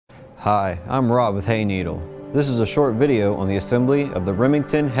Hi, I'm Rob with Hayneedle. This is a short video on the assembly of the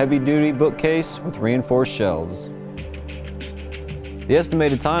Remmington Heavy Duty Bookcase with reinforced shelves. The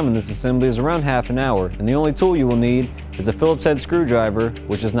estimated time in this assembly is around half an hour, and the only tool you will need is a Phillips head screwdriver,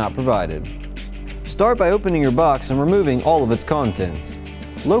 which is not provided. Start by opening your box and removing all of its contents.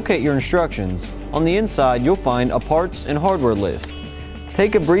 Locate your instructions. On the inside, you'll find a parts and hardware list.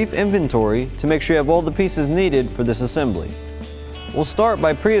 Take a brief inventory to make sure you have all the pieces needed for this assembly. We'll start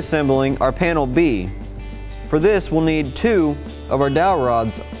by pre-assembling our panel B. For this, we'll need 2 of our dowel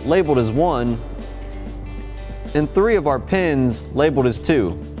rods labeled as 1 and 3 of our pins labeled as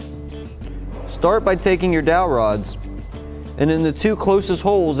 2. Start by taking your dowel rods and in the 2 closest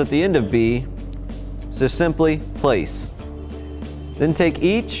holes at the end of B, just simply place. Then take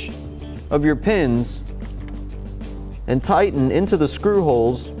each of your pins and tighten into the screw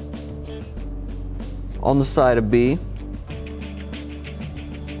holes on the side of B.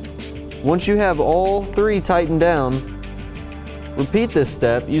 Once you have all 3 tightened down, repeat this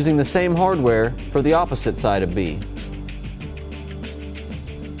step using the same hardware for the opposite side of B.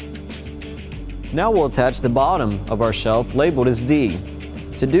 Now we'll attach the bottom of our shelf labeled as D.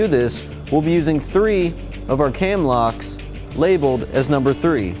 To do this, we'll be using 3 of our cam locks labeled as number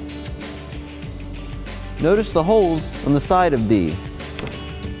 3. Notice the holes on the side of D.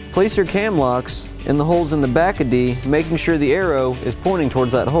 Place your cam locks in the holes in the back of D, making sure the arrow is pointing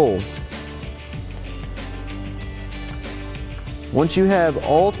towards that hole. Once you have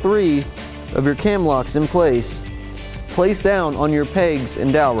all 3 of your cam locks in place, place down on your pegs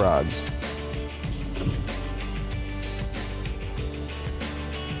and dowel rods.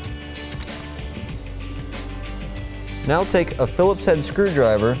 Now take a Phillips head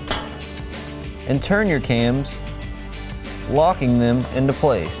screwdriver and turn your cams, locking them into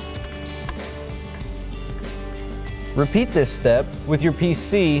place. Repeat this step with your piece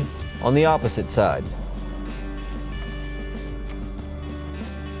C on the opposite side.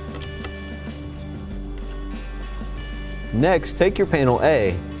 Next, take your panel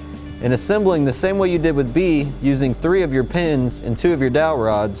A and assembling the same way you did with B, using 3 of your pins and 2 of your dowel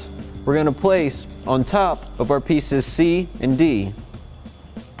rods, we're going to place on top of our pieces C and D.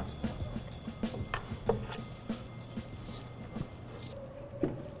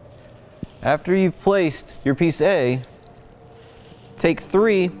 After you've placed your piece A, take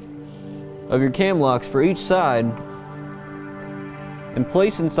 3 of your cam locks for each side and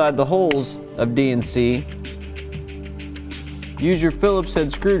place inside the holes of D and C. Use your Phillips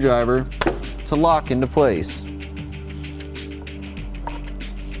head screwdriver to lock into place.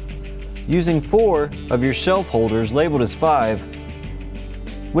 Using 4 of your shelf holders labeled as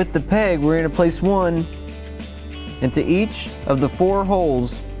 5, with the peg we're going to place 1 into each of the 4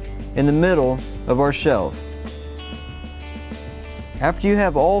 holes in the middle of our shelf. After you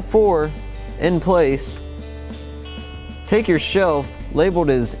have all 4 in place, take your shelf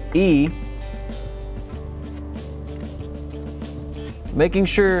labeled as E, making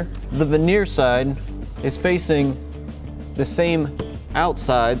sure the veneer side is facing the same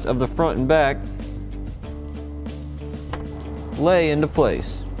outsides of the front and back, lay into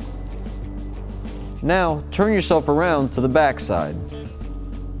place. Now turn yourself around to the back side.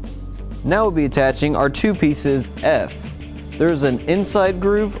 Now we'll be attaching our 2 pieces F. There's an inside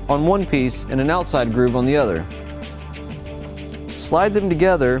groove on one piece and an outside groove on the other. Slide them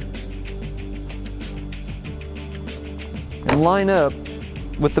together and line up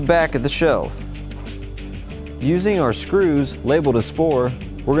with the back of the shelf. Using our screws labeled as 4,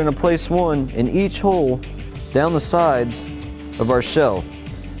 we're going to place 1 in each hole down the sides of our shelf,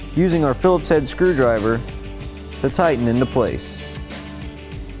 using our Phillips head screwdriver to tighten into place.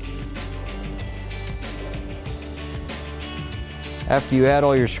 After you add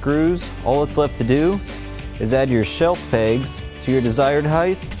all your screws, all that's left to do is add your shelf pegs to your desired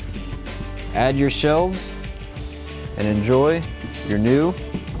height, add your shelves, and enjoy your new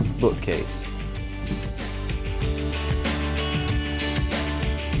bookcase.